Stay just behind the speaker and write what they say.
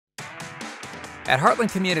At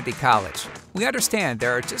Heartland Community College, we understand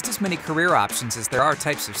there are just as many career options as there are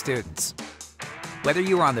types of students. Whether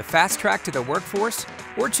you are on the fast track to the workforce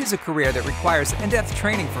or choose a career that requires in-depth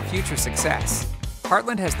training for future success,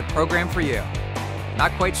 Heartland has the program for you.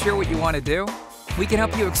 Not quite sure what you want to do? We can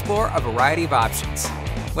help you explore a variety of options.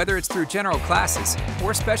 Whether it's through general classes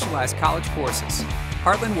or specialized college courses,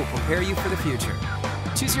 Heartland will prepare you for the future.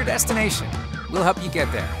 Choose your destination. We'll help you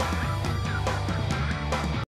get there.